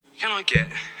I get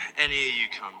any of you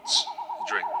cunts a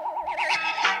drink?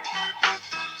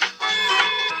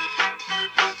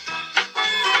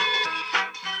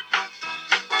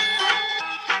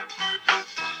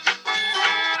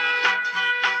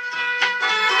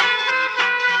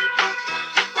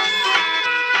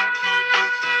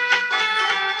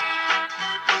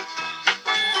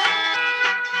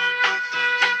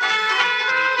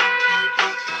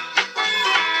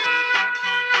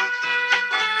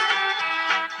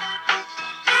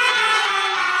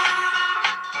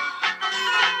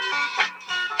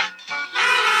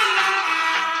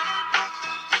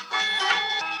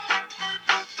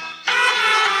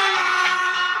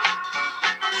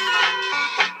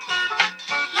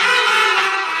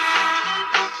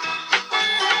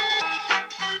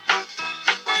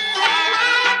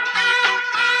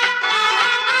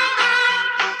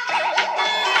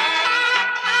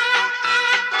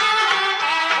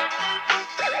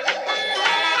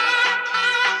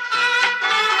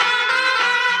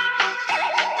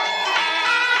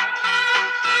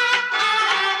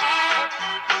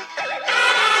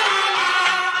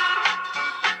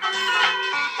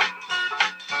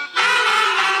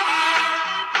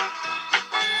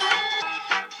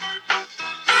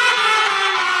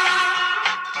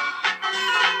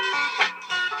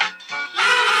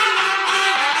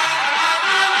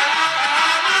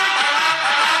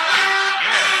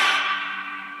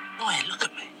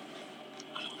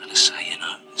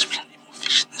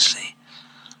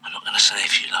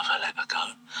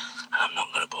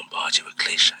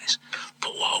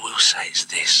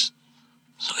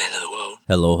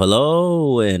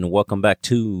 Hello, and welcome back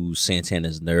to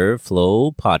Santana's Nerve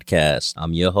Flow podcast.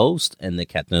 I'm your host and the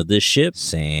captain of this ship,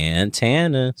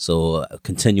 Santana. So,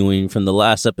 continuing from the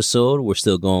last episode, we're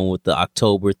still going with the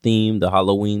October theme, the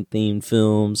Halloween themed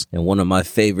films. And one of my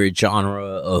favorite genre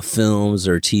of films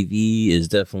or TV is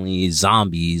definitely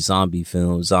zombie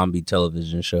films, zombie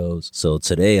television shows. So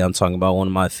today I'm talking about one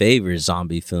of my favorite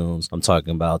zombie films. I'm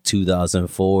talking about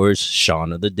 2004's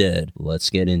Shaun of the Dead. Let's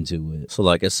get into it. So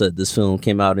like I said, this film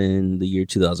came out in the year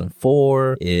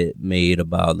 2004. It made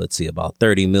about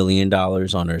 $30 million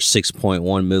on a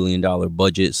 $6.1 million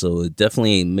budget. So it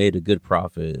definitely made a good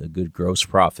profit, a good gross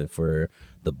profit for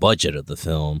the budget of the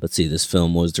film. Let's see, this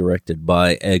film was directed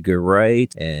by Edgar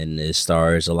Wright, and it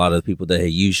stars a lot of the people that he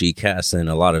usually cast in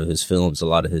a lot of his films, a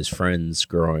lot of his friends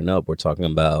growing up. We're talking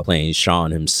about playing Shaun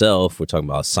himself. We're talking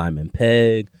about Simon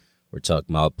Pegg. We're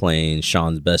talking about playing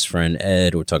Shaun's best friend,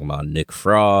 Ed. We're talking about Nick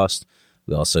Frost.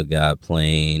 We also got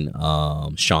playing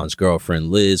Shaun's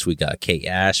girlfriend, Liz. We got Kate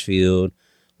Ashfield.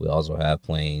 We also have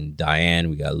playing Diane.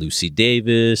 We got Lucy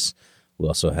Davis. We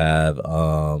also have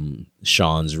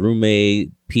Shaun's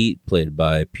roommate, Pete, played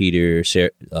by Peter,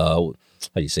 how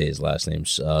do you say his last name?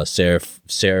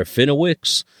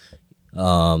 Serafinowicz.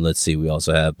 Let's see. We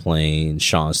also have playing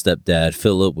Shaun's stepdad,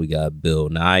 Philip. We got Bill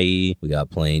Nighy. We got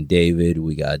playing David.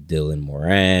 We got Dylan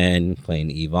Moran playing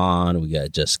Yvonne. We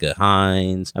got Jessica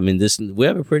Hines. I mean, we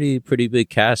have a pretty big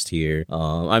cast here.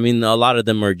 I mean, a lot of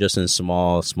them are just in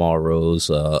small roles.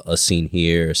 A scene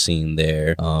here, a scene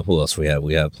there. Who else we have?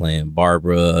 We have playing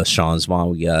Barbara, Shaun's mom.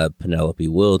 We got Penelope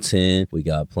Wilton. We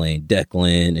got playing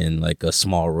Declan in like a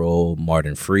small role.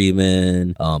 Martin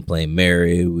Freeman playing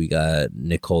Mary. We got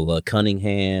Nicola Cunningham.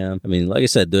 I mean, like I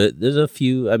said, there's a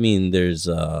few. I mean, there's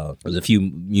a few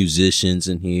musicians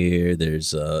in here.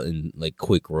 There's in like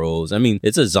quick roles. I mean,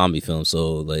 it's a zombie film,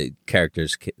 so like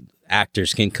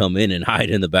actors can come in and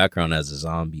hide in the background as a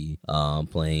zombie.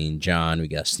 Playing John, we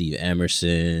got Steve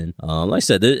Emerson. Like I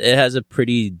said, it has a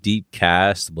pretty deep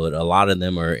cast, but a lot of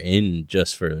them are in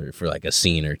just for like a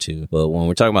scene or two. But when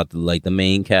we're talking about the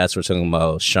main cast, we're talking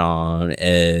about Shaun,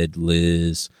 Ed,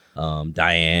 Liz,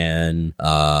 Diane,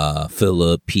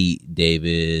 Philip, Pete,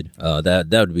 David. That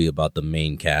would be about the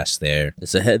main cast there.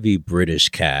 It's a heavy British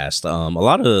cast. A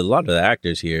lot of the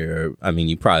actors here I mean,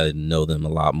 you probably know them a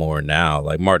lot more now.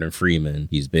 Like Martin Freeman,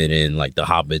 he's been in like the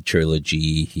Hobbit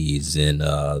trilogy. He's in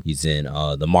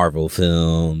the Marvel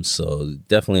films. So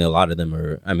definitely a lot of them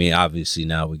are. I mean, obviously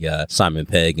now we got Simon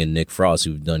Pegg and Nick Frost,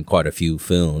 who've done quite a few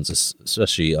films,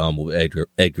 especially with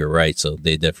Edgar Wright. So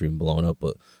they definitely blown up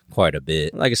quite a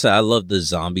bit. Like I said, I love the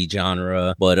zombie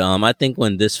genre, but I think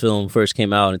when this film first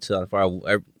came out in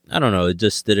 2004, I don't know, it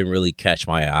just didn't really catch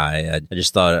my eye. I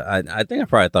just thought, I think I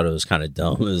probably thought it was kind of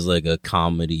dumb. It was like a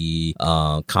comedy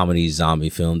zombie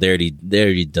film. They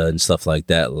already done stuff like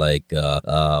that, like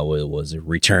what was it,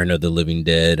 Return of the Living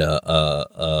Dead,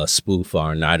 a spoof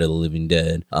on Night of the Living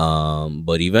Dead.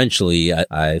 But eventually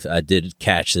I did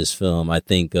catch this film. I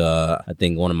think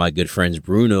one of my good friends,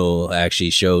 Bruno,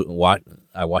 actually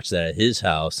I watched that at his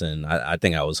house, and I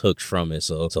think I was hooked from it.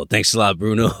 So thanks a lot,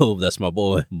 Bruno. That's my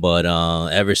boy. But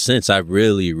ever since, I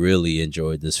really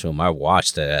enjoyed this film. I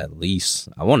watched it at least,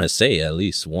 I want to say at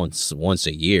least once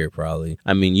a year, probably.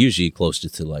 I mean, usually closer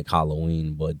to like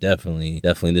Halloween, but definitely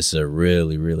this is a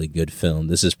really good film.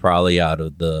 This is probably out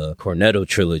of the Cornetto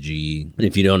trilogy. And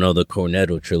if you don't know the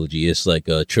Cornetto trilogy, it's like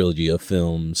a trilogy of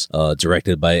films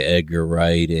directed by Edgar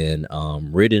Wright and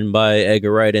written by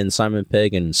Edgar Wright and Simon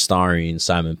Pegg and starring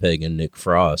Simon Pegg and Nick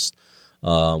Frost.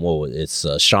 It's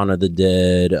Shaun of the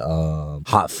Dead,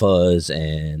 Hot Fuzz,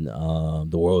 and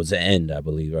The World's End, I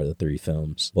believe, are the three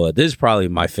films. But this is probably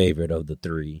my favorite of the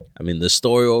three. I mean, the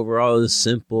story overall is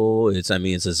simple. It's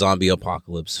a zombie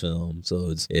apocalypse film,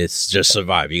 so it's just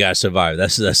survive. You gotta survive.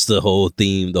 That's the whole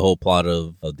theme, the whole plot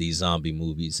of these zombie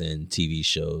movies and TV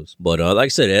shows. But like I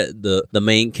said, the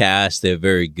main cast, they're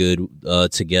very good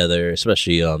together,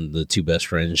 especially the two best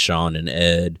friends, Shaun and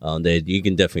Ed. You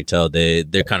can definitely tell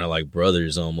they're kind of like brothers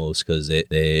almost, because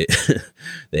they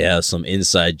they have some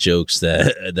inside jokes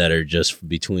that are just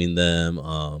between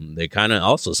them. They kind of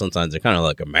also sometimes they're kind of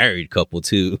like a married couple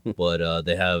too, but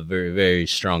they have very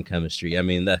strong chemistry. I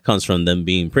mean, that comes from them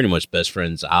being pretty much best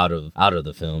friends out of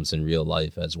the films in real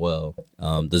life as well.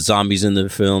 The zombies in the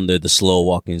film, they're the slow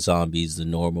walking zombies, the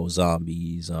normal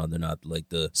zombies. They're not like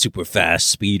the super fast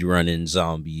speed running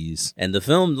zombies. And the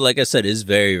film, like I said, is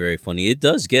very funny. It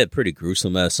does get pretty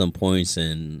gruesome at some points,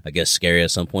 and I guess scary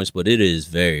at some points, but it is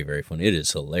very funny. It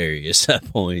is hilarious at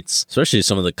points, especially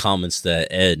some of the comments that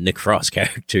Nick Frost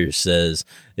character says.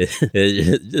 It's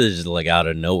just like out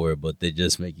of nowhere, but they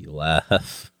just make you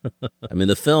laugh. I mean,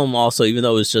 the film also, even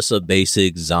though it's just a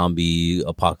basic zombie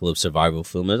apocalypse survival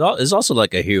film, it's also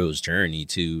like a hero's journey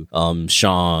to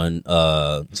Shaun,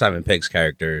 Simon Pegg's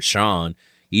character, Shaun.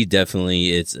 He definitely,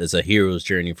 it's a hero's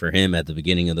journey for him at the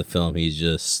beginning of the film. He's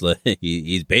just like,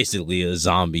 he's basically a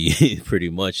zombie, pretty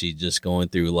much. He's just going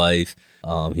through life.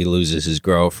 He loses his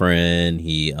girlfriend.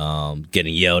 He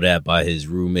getting yelled at by his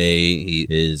roommate.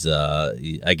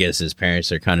 I guess his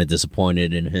parents are kind of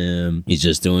disappointed in him. He's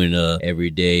just doing a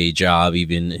everyday job.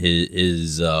 Even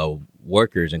his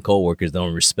workers and co-workers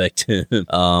don't respect him,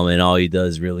 and all he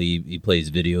does really, he plays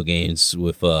video games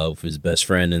with his best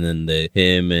friend, and then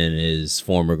him and his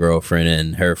former girlfriend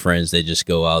and her friends, they just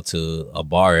go out to a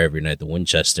bar every night, the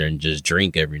Winchester, and just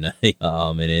drink every night.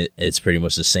 And it's pretty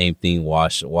much the same thing,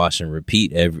 wash and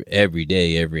repeat every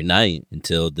day, every night,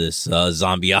 until this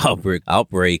zombie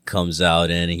outbreak comes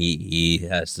out, and he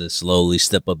has to slowly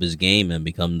step up his game and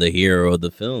become the hero of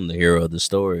the film, the hero of the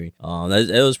story.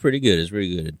 It was pretty good. It's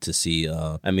pretty good to see.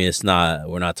 I mean,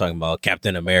 we're not talking about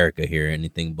Captain America here or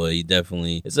anything, but he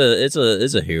definitely, it's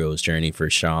a hero's journey for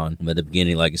Shaun. At the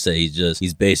beginning, like I said,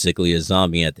 he's basically a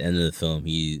zombie. At the end of the film,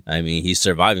 he's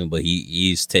surviving, but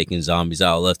he's taking zombies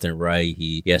out left and right.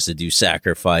 He has to do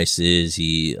sacrifices.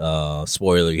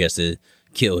 Spoiler, he has to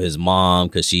kill his mom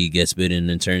because she gets bitten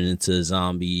and turns into a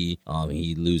zombie.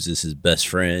 He loses his best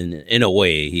friend in a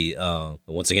way. He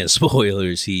once again,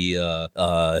 spoilers,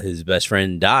 his best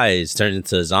friend dies, turns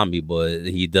into a zombie, but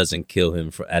he doesn't kill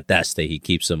him at that state. He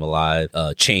keeps him alive,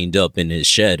 chained up in his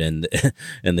shed, and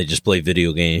they just play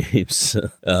video games.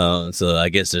 So I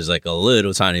guess there's like a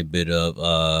little tiny bit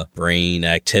of brain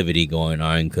activity going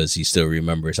on, because he still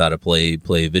remembers how to play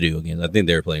video games. I think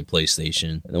they were playing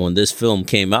PlayStation. And when this film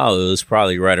came out, it was probably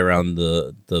right around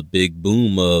the big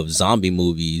boom of zombie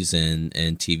movies and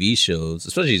TV shows,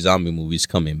 especially zombie movies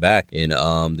coming back in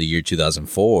the year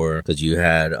 2004, because you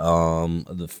had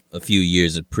a few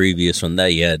years previous from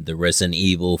that, you had the Resident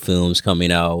Evil films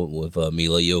coming out with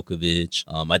Mila Jovovich.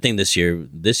 I think this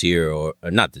year or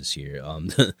not this year,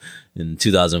 in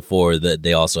 2004, that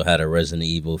they also had a Resident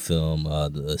Evil film,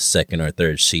 the second or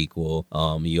third sequel.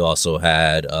 You also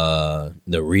had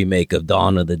the remake of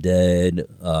Dawn of the Dead,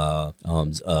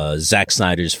 Zack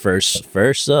Snyder's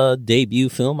first debut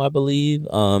film, I believe,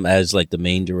 as like the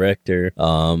main director.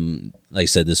 Like I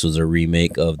said, this was a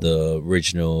remake of the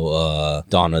original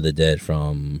Dawn of the Dead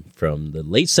from the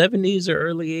late 70s or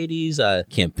early 80s. I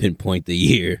can't pinpoint the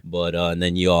year, but and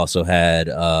then you also had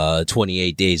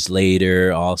 28 Days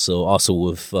Later, also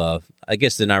with I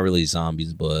guess they're not really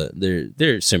zombies, but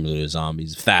they're similar to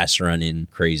zombies, fast running,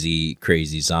 crazy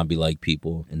zombie like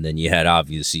people. And then you had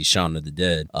obviously Shaun of the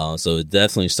Dead. So it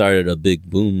definitely started a big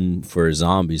boom for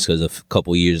zombies, because a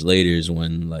couple years later is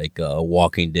when like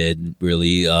Walking Dead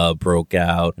really broke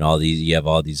out, and you have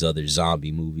all these other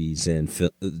zombie movies and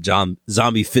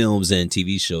zombie films and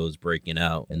TV shows breaking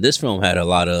out. And this film had a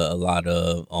lot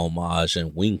of homage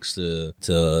and winks to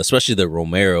especially the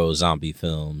Romero zombie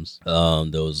films.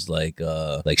 Those like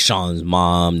like Shaun's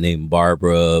mom named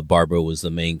Barbara. Barbara was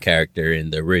the main character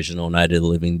in the original Night of the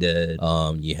Living Dead.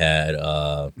 You had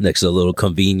next to a little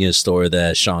convenience store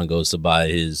that Shaun goes to buy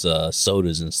his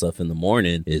sodas and stuff in the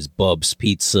morning is Bub's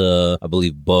Pizza. I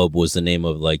believe Bub was the name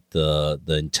of like the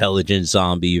intelligent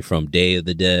zombie from Day of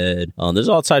the Dead. There's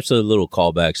all types of little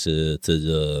callbacks to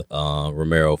the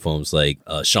Romero films. Like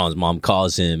Shaun's mom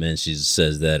calls him and she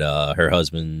says that her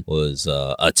husband was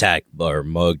attacked or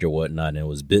mugged or whatnot and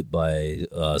was bit by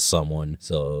someone,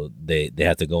 so they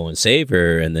have to go and save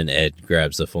her. And then Ed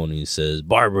grabs the phone and he says,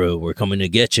 "Barbara, we're coming to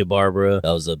get you, Barbara."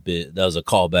 That was a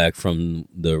callback from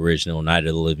the original Night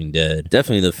of the Living Dead.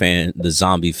 Definitely the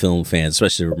zombie film fans,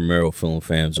 especially the Romero film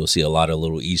fans, will see a lot of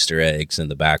little Easter eggs in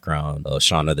the background of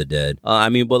Shaun of the Dead.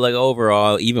 But like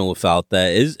overall, even without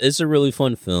that, it's a really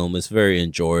fun film. It's very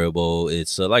enjoyable.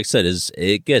 It's like I said,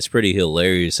 it gets pretty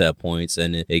hilarious at points,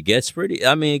 and it gets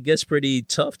pretty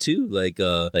tough too. Like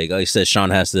I said, Shaun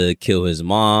has to kill his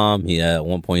mom. He at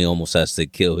one point almost has to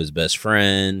kill his best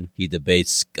friend. He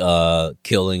debates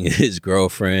killing his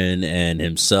girlfriend and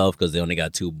himself because they only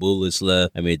got 2 bullets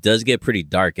left. I mean, it does get pretty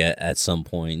dark at some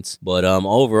points, but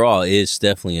overall, it's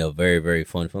definitely a very, very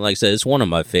fun film. Like I said, it's one of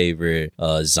my favorite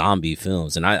zombie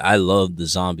films, and I love the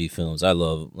zombie films. I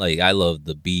love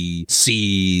the B,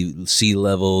 C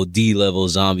level, D level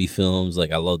zombie films.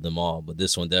 Like I love them all, but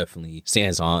this one definitely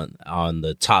stands on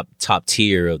the top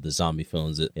tier of the zombie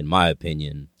films in my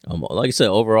opinion. Like I said,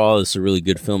 overall, it's a really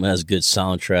good film. It has a good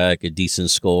soundtrack, a decent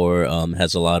score.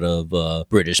 Has a lot of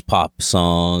British pop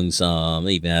songs.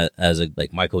 Even has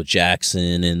like Michael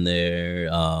Jackson in there.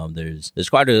 There's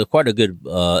quite a good,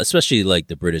 especially like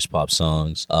the British pop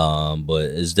songs. But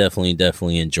it's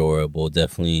definitely enjoyable.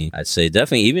 I'd say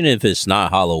even if it's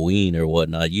not Halloween or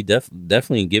whatnot, you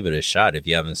definitely give it a shot if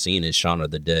you haven't seen it. Shaun of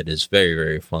the Dead is very,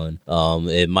 very fun.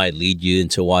 It might lead you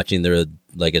into watching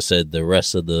like I said, the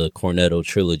rest of the Cornetto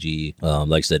trilogy.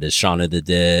 Like I said, it's Shaun of the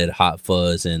Dead, Hot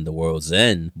Fuzz, and The World's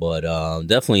End. But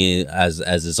definitely as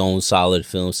its own solid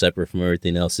film, separate from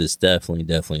everything else, it's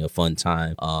definitely a fun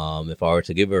time. If I were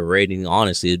to give it a rating,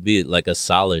 honestly, it'd be like a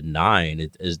solid 9.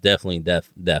 It's definitely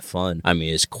that fun. I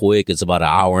mean, it's quick. It's about an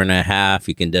hour and a half.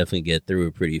 You can definitely get through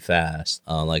it pretty fast.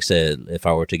 Like I said, if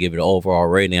I were to give it an overall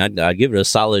rating, I'd give it a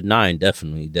solid 9.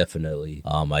 Definitely.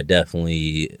 I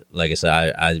definitely, like I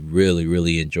said, I really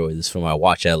enjoy this film. I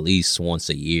watch at least once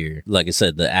a year. Like I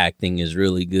said, the acting is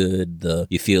really good.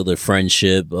 You feel the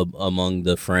friendship among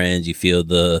the friends. You feel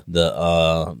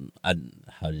how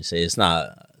do you say, it's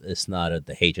not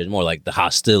the hatred, it's more like the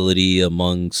hostility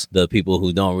amongst the people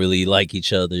who don't really like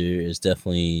each other. It's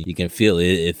definitely, you can feel it.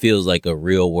 It feels like a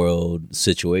real world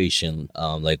situation,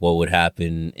 like what would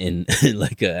happen in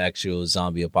like an actual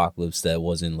zombie apocalypse that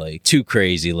wasn't like too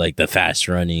crazy, like the fast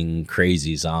running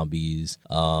crazy zombies.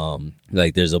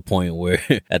 Like there's a point where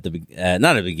not at the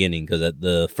beginning, because at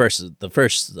the first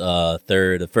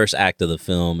act of the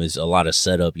film is a lot of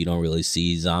setup. You don't really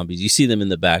see zombies. You see them in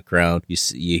the background.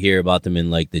 You hear about them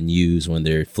in like the news when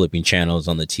they're flipping channels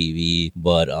on the TV.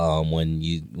 But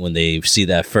when they see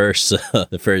that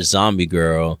the first zombie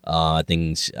girl, I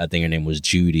think her name was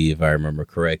Judy, if I remember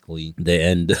correctly.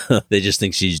 They just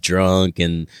think she's drunk,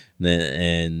 and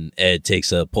Ed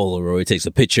takes a Polaroid, takes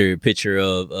a picture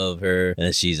of her,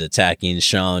 and she's attacking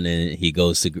Shaun, and he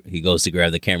goes to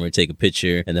grab the camera and take a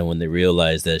picture, and then when they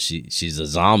realize that she's a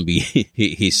zombie,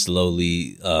 he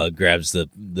slowly grabs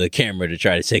the camera to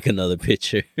try to take another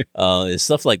picture. It's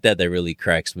stuff like that really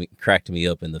cracked me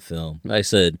up in the film. Like I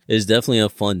said, it's definitely a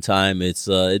fun time. It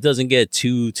doesn't get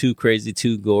too crazy,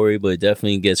 too gory, but it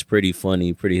definitely gets pretty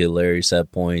funny, pretty hilarious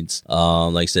at points.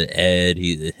 Like I said, Ed,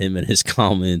 him and his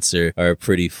comments are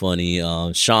pretty funny.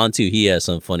 Shaun too, he has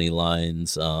some funny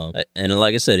lines. And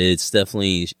like I said, it's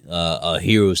definitely a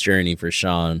hero's journey for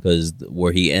Shaun, because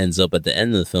where he ends up at the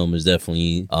end of the film is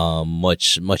definitely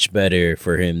much better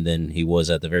for him than he was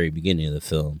at the very beginning of the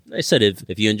film. Like I said,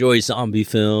 if you enjoy zombie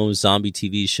films, zombie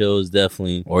TV shows,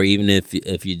 definitely, or even if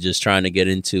you're just trying to get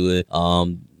into it,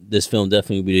 this film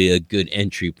definitely would be a good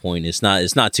entry point. It's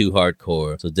not too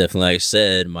hardcore. So definitely, like I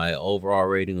said, my overall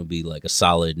rating would be like a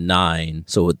solid 9.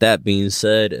 So with that being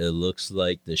said, it looks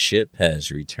like the ship has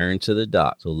returned to the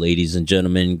dock. So ladies and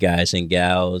gentlemen, guys and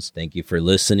gals, thank you for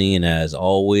listening. And as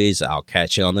always, I'll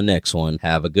catch you on the next one.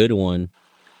 Have a good one.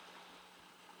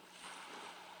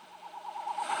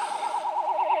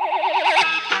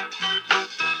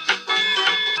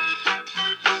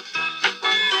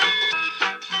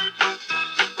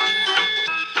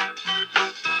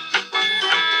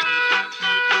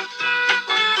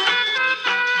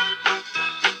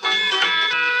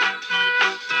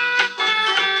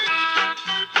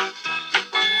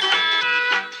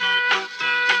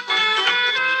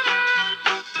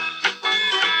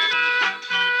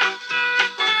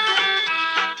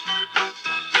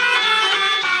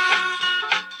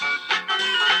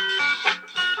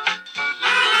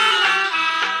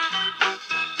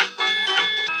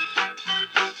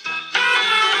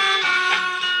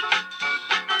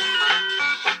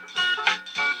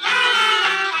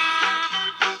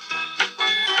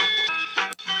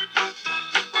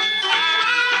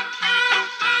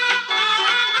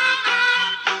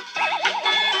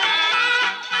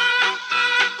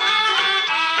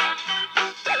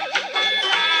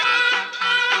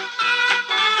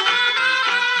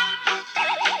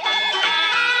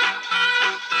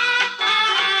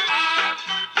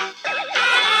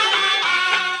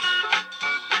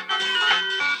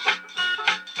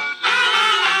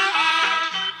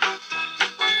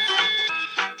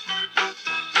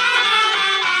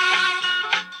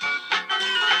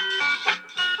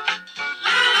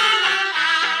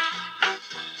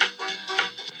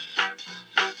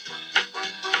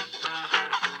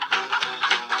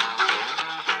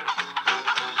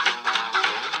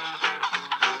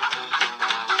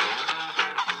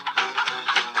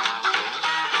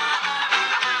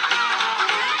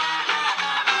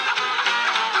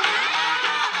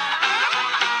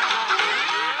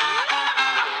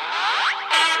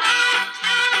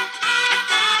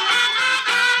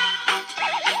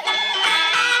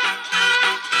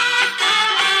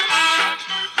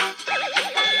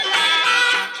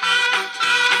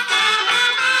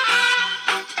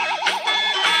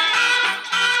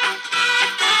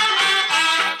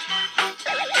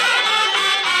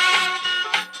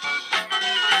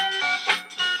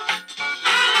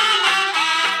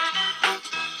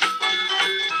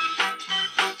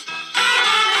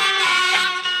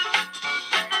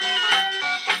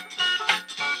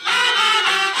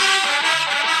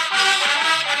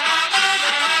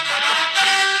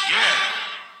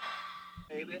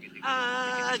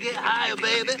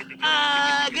 baby.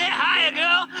 Get higher,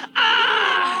 girl.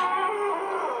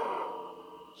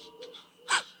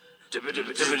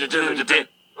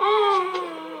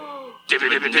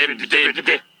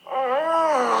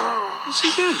 What's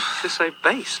he doing? Just say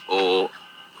bass. Or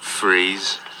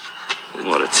freeze.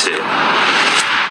 What a tip.